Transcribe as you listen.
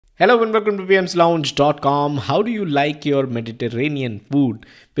Hello and welcome to pmslounge.com. How do you like your Mediterranean food?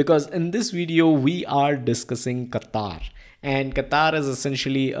 Because in this video, we are discussing Qatar. And Qatar is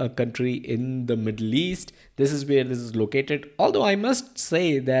essentially a country in the Middle East. This is where this is located. Although I must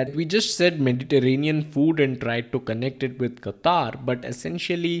say that we just said Mediterranean food and tried to connect it with Qatar. But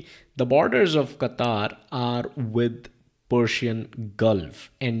essentially, the borders of Qatar are with Persian Gulf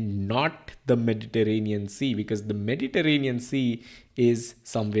and not the Mediterranean Sea, because the Mediterranean Sea is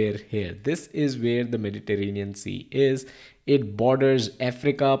somewhere here. This is where the Mediterranean Sea is. It borders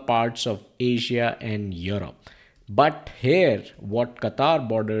Africa, parts of Asia and Europe. But here, what Qatar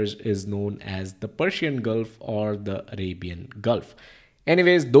borders is known as the Persian Gulf or the Arabian Gulf.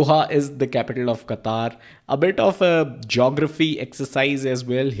 Anyways, Doha is the capital of Qatar. A bit of a geography exercise as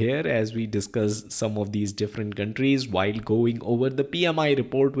well here as we discuss some of these different countries while going over the PMI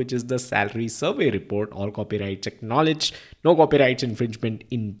report, which is the salary survey report. All copyrights acknowledged, no copyrights infringement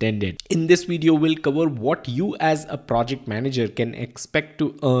intended. In this video, we'll cover what you as a project manager can expect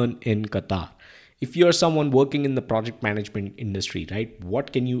to earn in Qatar. If you're someone working in the project management industry, right,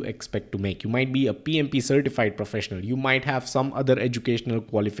 what can you expect to make? You might be a PMP certified professional. You might have some other educational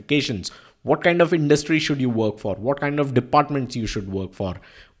qualifications. What kind of industry should you work for? What kind of departments you should work for?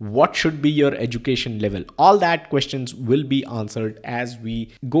 What should be your education level? All that questions will be answered as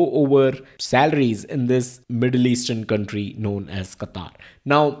we go over salaries in this Middle Eastern country known as Qatar.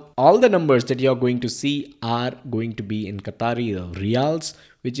 Now, all the numbers that you're going to see are going to be in Qatari riyals,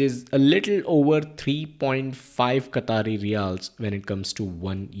 which is a little over 3.5 Qatari riyals when it comes to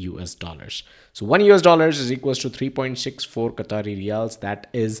 $1. So $1 is equals to 3.64 Qatari riyals. That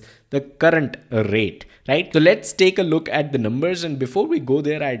is the current rate, right? So let's take a look at the numbers. And before we go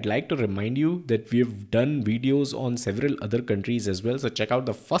there, I'd like to remind you that we've done videos on several other countries as well. So check out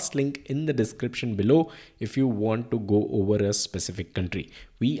the first link in the description below if you want to go over a specific country.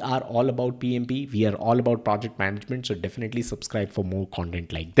 We are all about PMP. We are all about project management. So definitely subscribe for more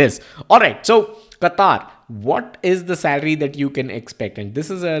content like this. All right. So Qatar, what is the salary that you can expect? And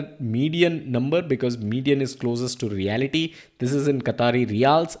this is a median number because median is closest to reality. This is in Qatari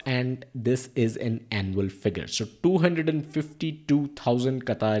riyals and this is an annual figure. So 252,000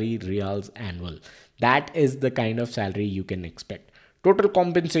 Qatari riyals annual. That is the kind of salary you can expect. Total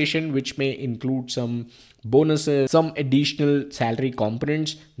compensation, which may include some bonuses, some additional salary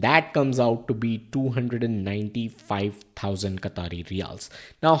components, that comes out to be 295,000 Qatari riyals.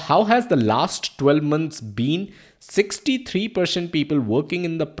 Now, how has the last 12 months been? 63% people working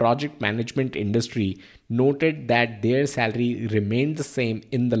in the project management industry noted that their salary remained the same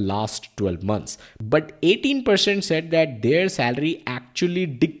in the last 12 months. But 18% said that their salary actually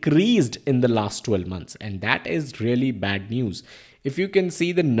decreased in the last 12 months. And that is really bad news. If you can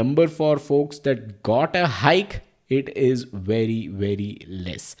see the number for folks that got a hike, it is very, very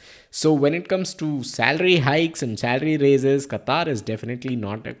less. So when it comes to salary hikes and salary raises, Qatar is definitely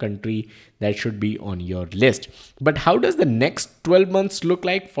not a country that should be on your list. But how does the next 12 months look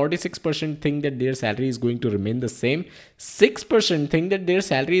like? 46% think that their salary is going to remain the same. 6% think that their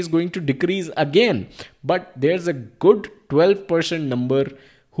salary is going to decrease again. But there's a good 12% number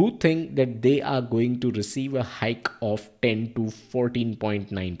who think that they are going to receive a hike of 10 to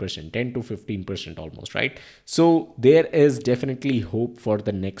 14.9%, 10 to 15% almost, right? So there is definitely hope for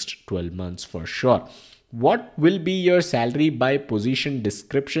the next 12 months for sure. What will be your salary by position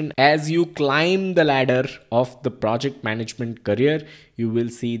description? As you climb the ladder of the project management career, you will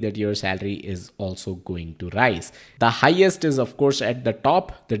see that your salary is also going to rise. The highest is of course at the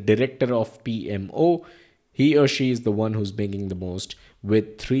top, the director of PMO. He or she is the one who's making the most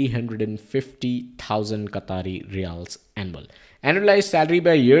with 350,000 Qatari riyals annual. Annualized salary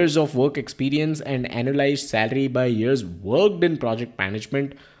by years of work experience and annualized salary by years worked in project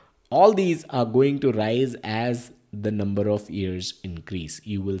management. All these are going to rise as the number of years increase.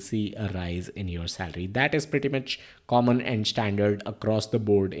 You will see a rise in your salary. That is pretty much common and standard across the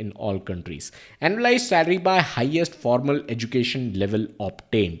board in all countries. Annualized salary by highest formal education level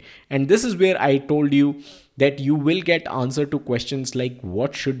obtained. And this is where I told you that you will get answer to questions like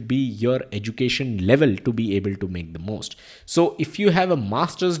what should be your education level to be able to make the most. So if you have a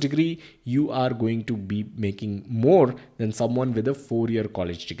master's degree, you are going to be making more than someone with a 4-year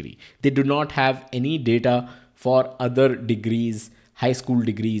college degree. They do not have any data for other degrees, high school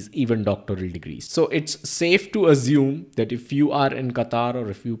degrees, even doctoral degrees. So it's safe to assume that if you are in Qatar or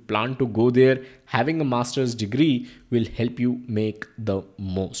if you plan to go there, having a master's degree will help you make the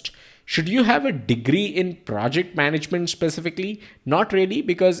most. Should you have a degree in project management specifically? Not really,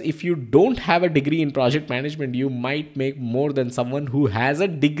 because if you don't have a degree in project management, you might make more than someone who has a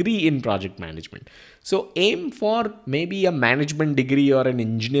degree in project management. So aim for maybe a management degree or an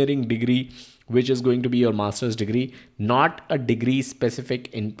engineering degree, which is going to be your master's degree, not a degree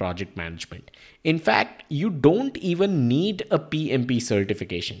specific in project management. In fact, you don't even need a PMP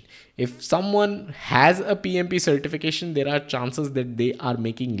certification. If someone has a PMP certification, there are chances that they are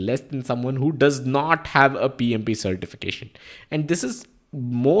making less than someone who does not have a PMP certification. And this is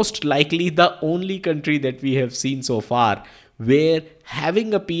most likely the only country that we have seen so far where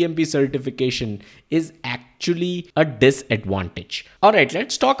having a PMP certification is actually a disadvantage. All right,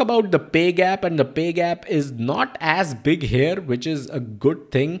 let's talk about the pay gap. And the pay gap is not as big here, which is a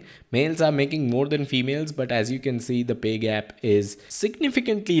good thing. Males are making more than females, but as you can see, the pay gap is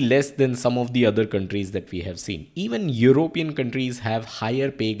significantly less than some of the other countries that we have seen. Even European countries have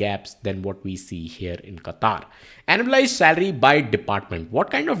higher pay gaps than what we see here in Qatar. Annualized salary by department. What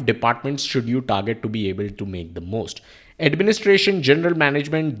kind of departments should you target to be able to make the most? Administration, general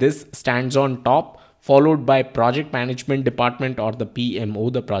management, this stands on top, followed by project management department or the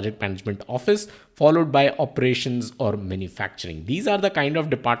PMO, the project management office, followed by operations or manufacturing. These are the kind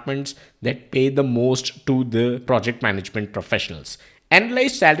of departments that pay the most to the project management professionals.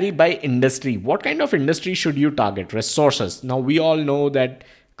 Analyze salary by industry. What kind of industry should you target? Resources. Now we all know that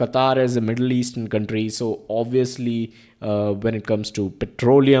Qatar is a Middle Eastern country, so obviously when it comes to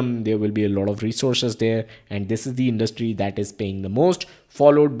petroleum, there will be a lot of resources there, and this is the industry that is paying the most,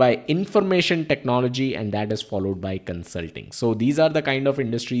 followed by information technology, and that is followed by consulting. So these are the kind of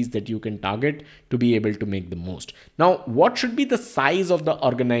industries that you can target to be able to make the most. Now, what should be the size of the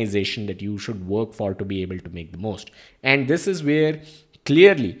organization that you should work for to be able to make the most? And this is where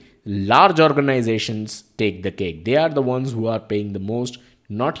clearly large organizations take the cake. They are the ones who are paying the most.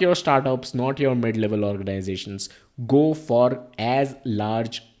 Not your startups, not your mid-level organizations. Go for as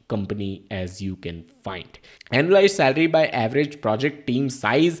large company as you can find. Annualized salary by average project team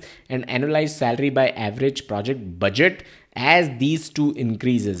size and annualized salary by average project budget. As these two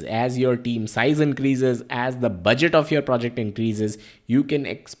increases, as your team size increases, as the budget of your project increases, you can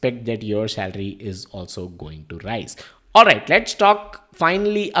expect that your salary is also going to rise. All right, let's talk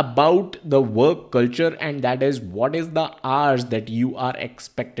finally about the work culture, and that is what is the hours that you are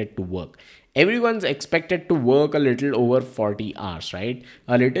expected to work. Everyone's expected to work a little over 40 hours, right?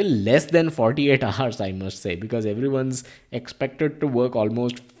 A little less than 48 hours, I must say, because everyone's expected to work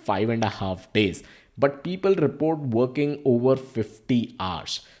almost 5.5 days. But people report working over 50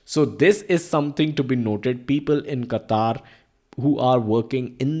 hours. So this is something to be noted. People in Qatar who are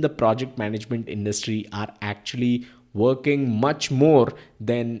working in the project management industry are actually working much more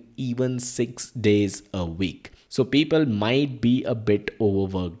than even 6 days a week. So people might be a bit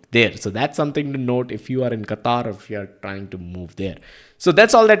overworked there. So that's something to note if you are in Qatar or if you are trying to move there. So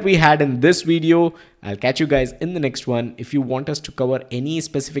that's all that we had in this video. I'll catch you guys in the next one. If you want us to cover any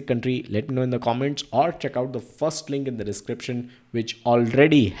specific country, let me know in the comments or check out the first link in the description, which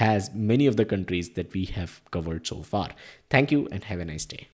already has many of the countries that we have covered so far. Thank you and have a nice day.